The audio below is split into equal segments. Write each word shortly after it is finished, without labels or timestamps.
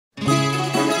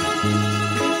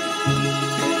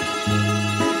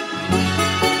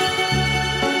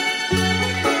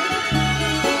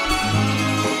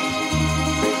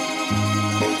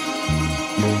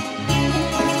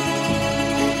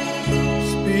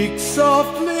Speak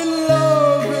softly,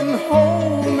 love, and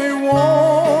hold me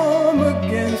warm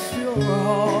against your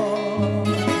heart.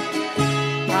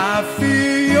 I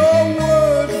feel your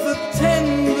words, the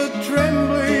tender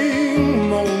trembling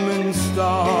moments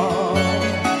start.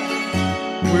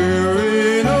 We're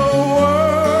in a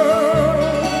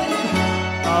world,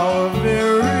 our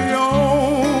very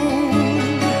own,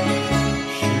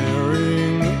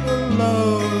 sharing a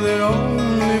love that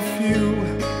only few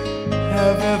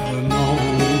have ever known.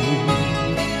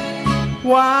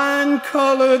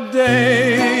 Wine-colored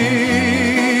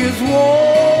days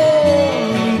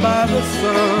warmed by the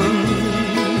sun,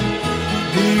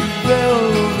 deep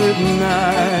velvet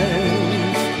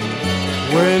nights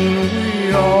when we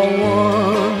are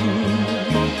one.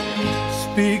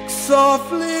 Speak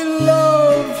softly,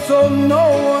 love, so no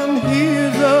one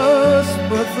hears us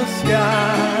but the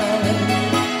sky.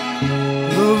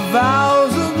 The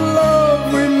vows of love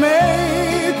we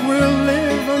make will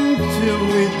live until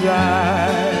we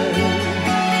die.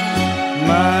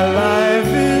 My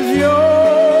life is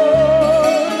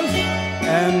yours,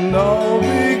 and all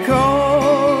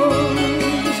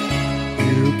because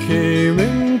you came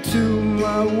into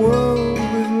my world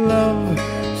with love,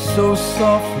 so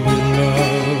softly,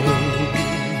 love.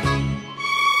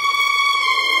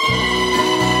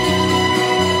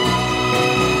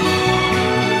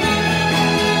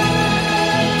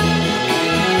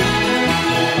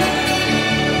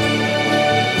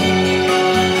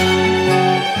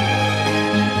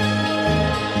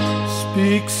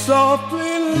 Speak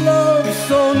softly, love,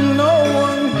 so no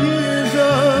one hears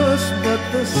us but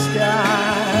the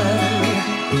sky.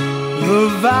 The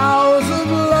vows of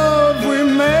love we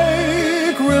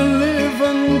make will live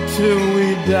until we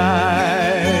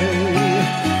die.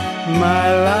 My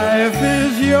life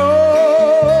is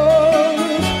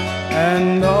yours,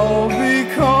 and all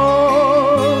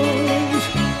because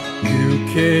you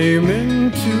came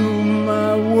into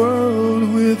my world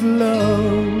with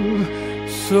love,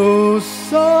 so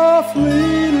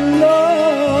softly.